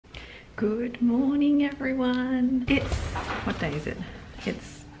Good morning, everyone. It's, what day is it?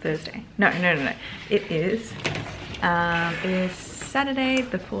 It's Thursday. No. It is Saturday,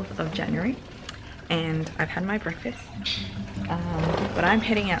 the 4th of January, and I've had my breakfast. But I'm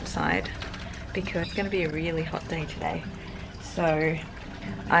heading outside because it's going to be a really hot day today. So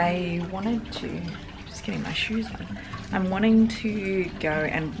I wanted to, just getting my shoes on. I'm wanting to go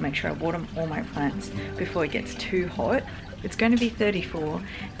and make sure I water all my plants before it gets too hot. It's going to be 34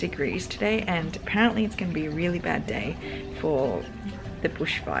 degrees today, and apparently it's going to be a really bad day for the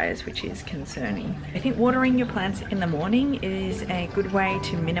bushfires, which is concerning. I think watering your plants in the morning is a good way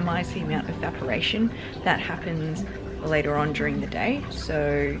to minimize the amount of evaporation that happens later on during the day.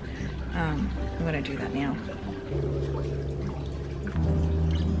 So I'm going to do that now.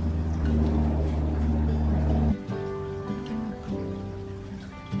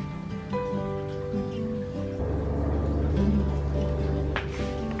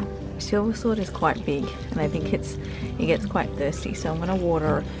 Silver sword is quite big, and I think it gets quite thirsty, so I'm going to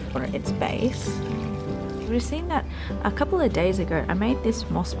water its base. You would have seen that a couple of days ago I made this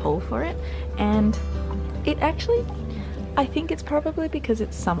moss pole for it, and it actually, I think it's probably because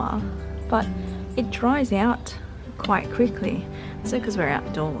it's summer, but it dries out quite quickly, so because we're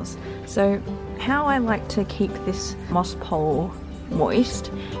outdoors. So how I like to keep this moss pole moist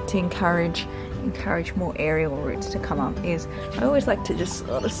to encourage more aerial roots to come up is I always like to just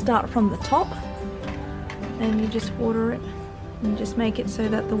sort of start from the top, and you just water it and just make it so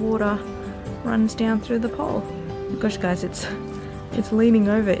that the water runs down through the pole. Gosh guys, it's leaning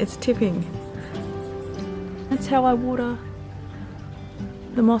over, it's tipping. That's how I water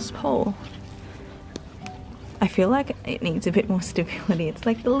the moss pole. I feel like it needs a bit more stability. It's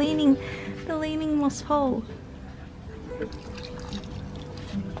like the leaning moss pole.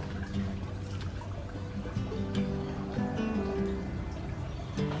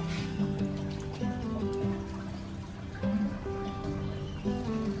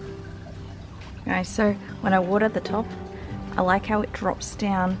 Guys, so when I water the top, I like how it drops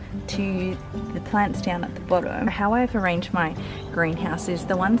down to the plants down at the bottom. How I've arranged my greenhouse is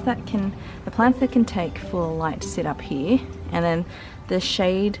the plants that can take full light sit up here, and then the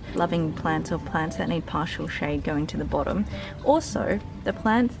shade loving plants or plants that need partial shade going to the bottom. Also, the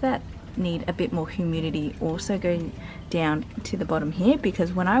plants that need a bit more humidity also go down to the bottom here,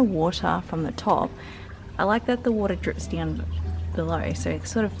 because when I water from the top, I like that the water drips down below, so it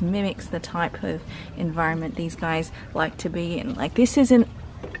sort of mimics the type of environment these guys like to be in. Like this is an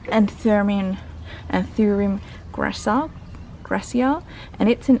Anthurium gracia, and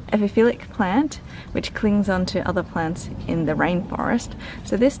it's an epiphytic plant which clings onto other plants in the rainforest.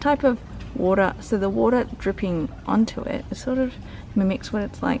 So this type of water, so the water dripping onto it, it sort of mimics what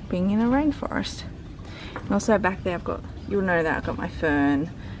it's like being in a rainforest. And also back there you'll know that I've got my fern.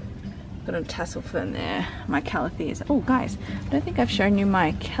 Got a tassel fern there, my calatheas. Oh guys, I don't think I've shown you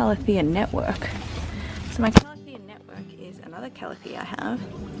my calathea network. So my calathea network is another calathea I have.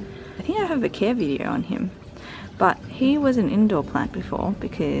 I think I have a care video on him, but he was an indoor plant before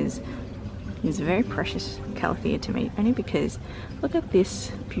because he's a very precious calathea to me, only because look at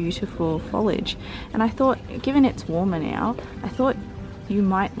this beautiful foliage. And I thought, given it's warmer now, I thought you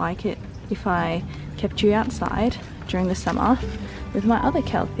might like it if I kept you outside during the summer with my other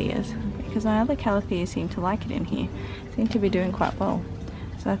calatheas, because my other calatheas seem to like it in here. Seem to be doing quite well.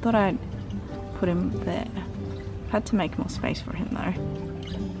 So I thought I'd put him there. Had to make more space for him though.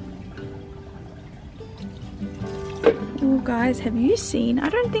 Oh guys, have you seen? I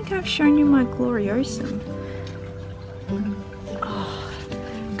don't think I've shown you my gloriosum. Oh,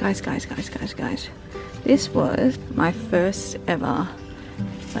 guys. This was my first ever,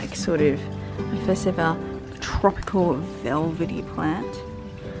 tropical velvety plant.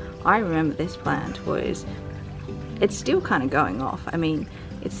 I remember this plant it's still kind of going off. I mean,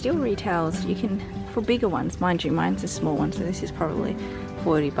 it still retails, you can, for bigger ones, mind you, mine's a small one, so this is probably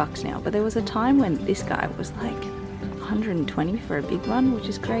 40 bucks now. But there was a time when this guy was like 120 for a big one, which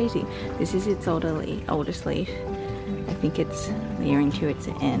is crazy. This is its oldest leaf. I think it's nearing to its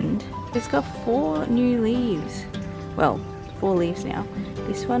end. It's got 4 new leaves. Well, 4 leaves now.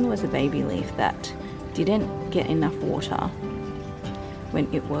 This one was a baby leaf that didn't get enough water when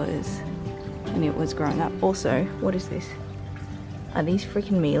it was growing up. Also, what is this? Are these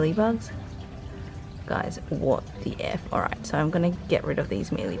freaking mealy bugs? Guys, what the F? Alright, so I'm gonna get rid of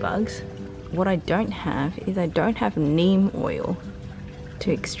these mealy bugs. What I don't have is I don't have neem oil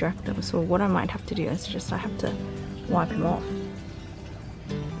to extract them. So what I might have to do is I have to wipe them off.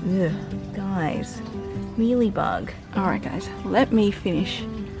 Ugh, guys, mealy bug. Alright guys, let me finish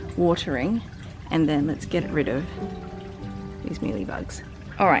watering and then let's get rid of these mealy bugs.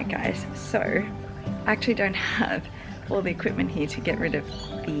 Alright guys, so I actually don't have all the equipment here to get rid of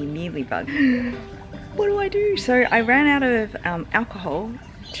the mealy bug. What do I do? So I ran out of alcohol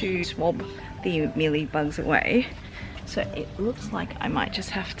to swab the mealy bugs away. So it looks like I might just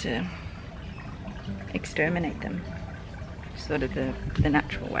have to exterminate them, sort of the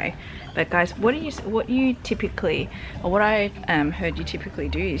natural way. But guys, what you typically, or what I've heard you typically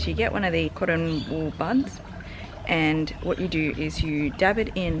do is you get one of the cotton wool buds, and what you do is you dab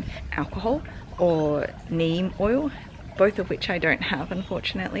it in alcohol or neem oil, both of which I don't have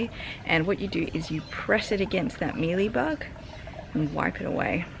unfortunately, and what you do is you press it against that mealy bug and wipe it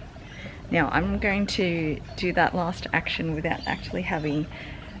away. Now I'm going to do that last action without actually having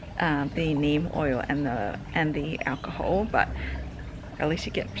the neem oil and the alcohol, but at least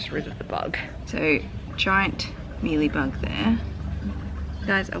it gets rid of the bug. So giant mealy bug there.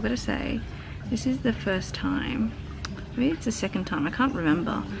 Guys, I've got to say, this is the first time, maybe it's the second time, I can't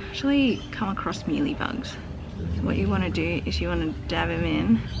remember, actually come across mealy bugs. So what you want to do is you want to dab them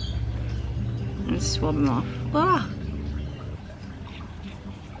in and swab them off. Ah!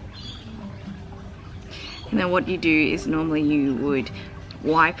 And then what you do is normally you would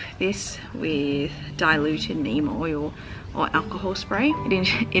wipe this with diluted neem oil or alcohol spray.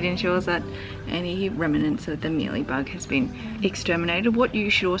 It ensures that any remnants of the mealy bug has been exterminated. What you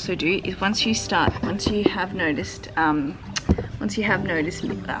should also do is once you have noticed also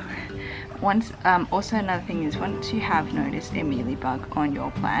another thing is once you have noticed a mealy bug on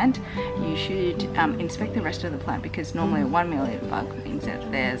your plant, you should inspect the rest of the plant, because normally one mealy bug means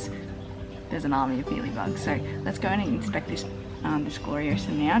that there's an army of mealy bugs. So let's go in and inspect this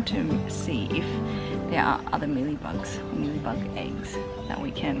gloriosum now to see if there are other mealy bugs, mealy bug eggs that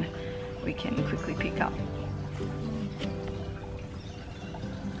we can quickly pick up.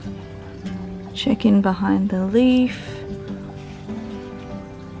 Check in behind the leaf,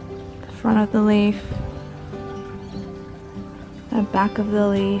 the front of the leaf, the back of the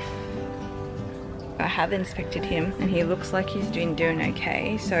leaf. I have inspected him and he looks like he's doing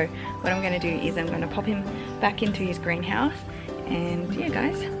okay. So what I'm going to do is I'm going to pop him back into his greenhouse, and yeah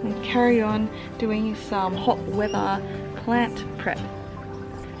guys, we'll carry on doing some hot weather plant prep.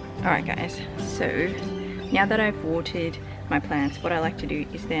 Alright guys, so now that I've watered my plants, what I like to do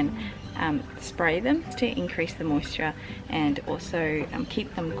is then spray them to increase the moisture and also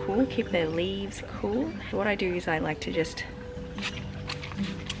keep them cool, keep their leaves cool. So what I do is I like to just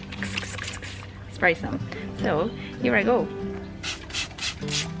spray some. So here I go.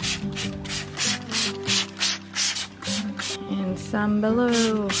 And some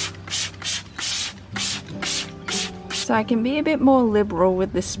below. So I can be a bit more liberal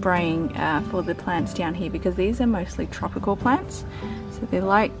with the spraying for the plants down here, because these are mostly tropical plants, so they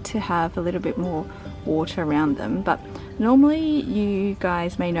like to have a little bit more water around them. But normally you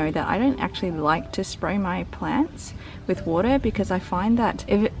guys may know that I don't actually like to spray my plants with water, because I find that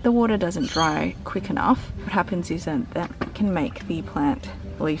if the water doesn't dry quick enough, what happens is that can make the plant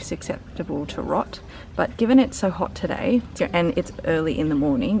leaves susceptible to rot. But given it's so hot today and it's early in the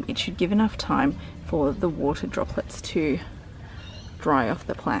morning, it should give enough time for the water droplets to dry off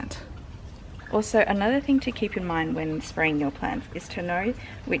the plant. Also, another thing to keep in mind when spraying your plants is to know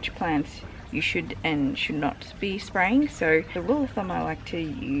which plants you should and should not be spraying. So the rule of thumb I like to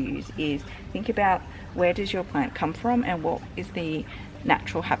use is think about where does your plant come from and what is the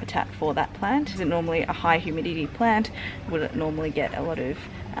natural habitat for that plant. Is it normally a high humidity plant? Will it normally get a lot of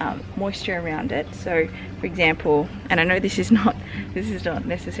moisture around it? So for example, and I know this is not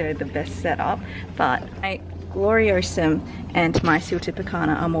necessarily the best setup, but my gloriosum and my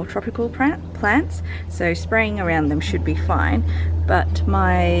siltepecana are more tropical plants, so spraying around them should be fine. But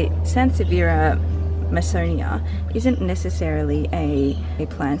my Sansevieria Masonia isn't necessarily a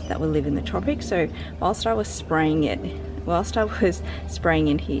plant that will live in the tropics. So whilst I was spraying in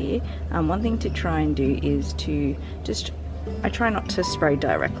here, one thing to try and do is to I try not to spray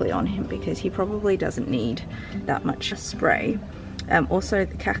directly on him, because he probably doesn't need that much spray. Also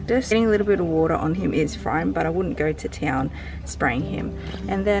the cactus, getting a little bit of water on him is fine, but I wouldn't go to town spraying him.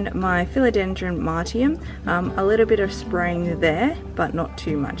 And then my Philodendron Martium, a little bit of spraying there, but not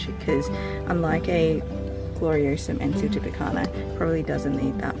too much, because unlike a gloriosum and siltepecana, probably doesn't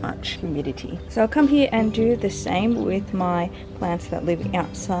need that much humidity. So I'll come here and do the same with my plants that live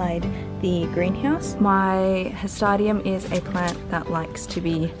outside the greenhouse. My Hastadium is a plant that likes to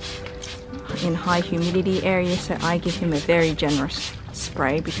be in high humidity areas, so I give him a very generous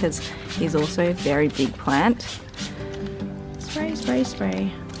spray because he's also a very big plant. Spray, spray,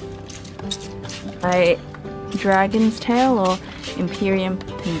 spray. My Dragon's Tail or Imperium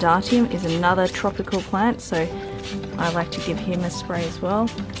pendatium is another tropical plant, so I like to give him a spray as well.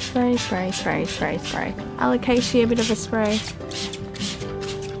 Spray, spray, spray, spray, spray. Alocasia, a bit of a spray.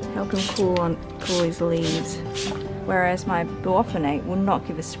 Help him cool his leaves. Whereas my buophanate will not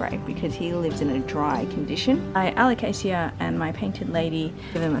give a spray because he lives in a dry condition. My alocasia and my painted lady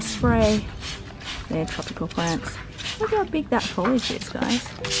give them a spray. They're tropical plants. Look how big that foliage is, guys.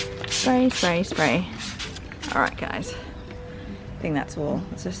 Spray, spray, spray. Alright guys, I think that's all.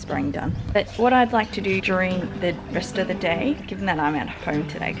 It's just spraying done. But what I'd like to do during the rest of the day, given that I'm at home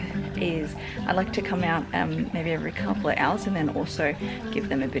today, is I'd like to come out maybe every couple of hours and then also give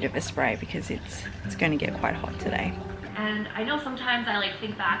them a bit of a spray because it's going to get quite hot today. And I know sometimes I like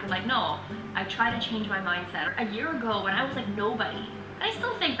think back and like, no, I try to change my mindset. A year ago when I was like nobody, I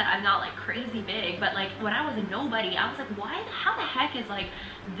still think that I'm not like crazy big, but like when I was a nobody, I was like, how the heck is like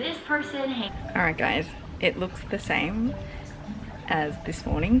this person hanging? Alright guys, it looks the same as this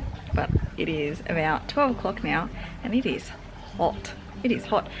morning, but it is about 12 o'clock now and it is hot. It is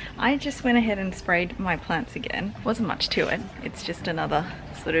hot. I just went ahead and sprayed my plants again. Wasn't much to it. It's just another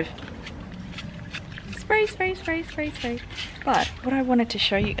sort of spray, spray, spray, spray, spray. But what I wanted to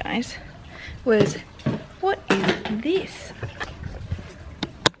show you guys was, what is this?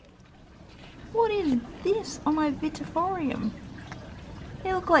 What is this on my vitiformium?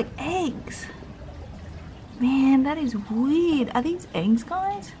 They look like eggs. Man, that is weird. Are these eggs,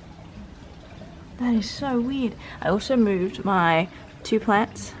 guys? That is so weird. I also moved my two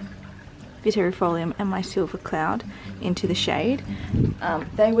plants, Vitarifolium and my Silver Cloud, into the shade.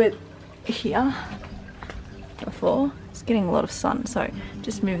 They were here before. It's getting a lot of sun, so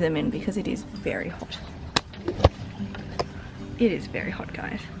just move them in because it is very hot. It is very hot,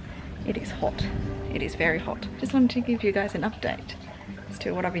 guys. It is hot. It is very hot. Just wanted to give you guys an update as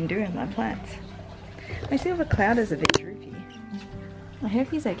to what I've been doing with my plants. My Silver Cloud is a bit droopy. I hope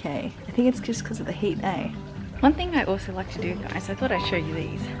he's okay. I think it's just because of the heat, eh? One thing I also like to do, guys, I thought I'd show you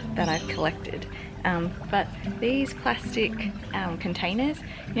these that I've collected. But these plastic containers,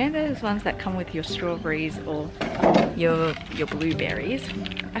 you know those ones that come with your strawberries or your blueberries?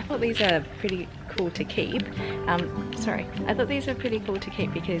 I thought these are pretty cool to keep. I thought these are pretty cool to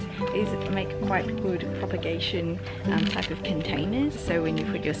keep because these make quite good propagation type of containers. So when you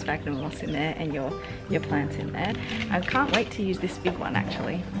put your sphagnum moss in there and your plants in there, I can't wait to use this big one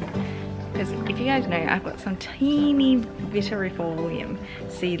actually. Because if you guys know, I've got some teeny Vitarifolium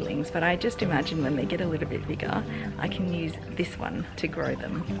seedlings, but I just imagine when they get a little bit bigger, I can use this one to grow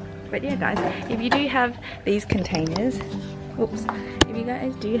them. But yeah guys, if you do have these containers, if you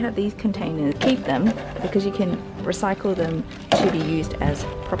guys do have these containers, keep them because you can recycle them to be used as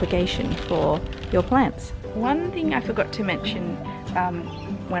propagation for your plants. One thing I forgot to mention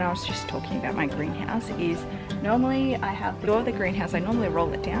when I was just talking about my greenhouse is normally I have the door of the greenhouse, I normally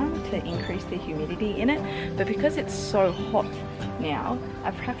roll it down to increase the humidity in it, but because it's so hot now,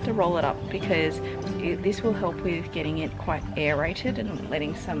 I have to roll it up because this will help with getting it quite aerated and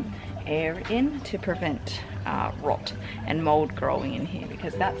letting some air in to prevent rot and mold growing in here,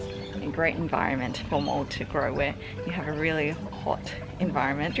 because that's a great environment for mold to grow where you have a really hot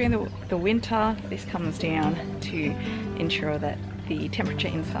environment. During the winter, this comes down to ensure that the temperature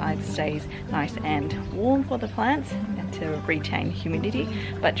inside stays nice and warm for the plants and to retain humidity.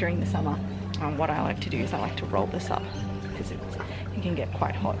 But during the summer, what I like to do is I like to roll this up because it can get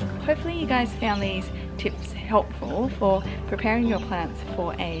quite hot. Hopefully you guys found these tips helpful for preparing your plants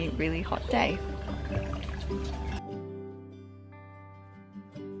for a really hot day.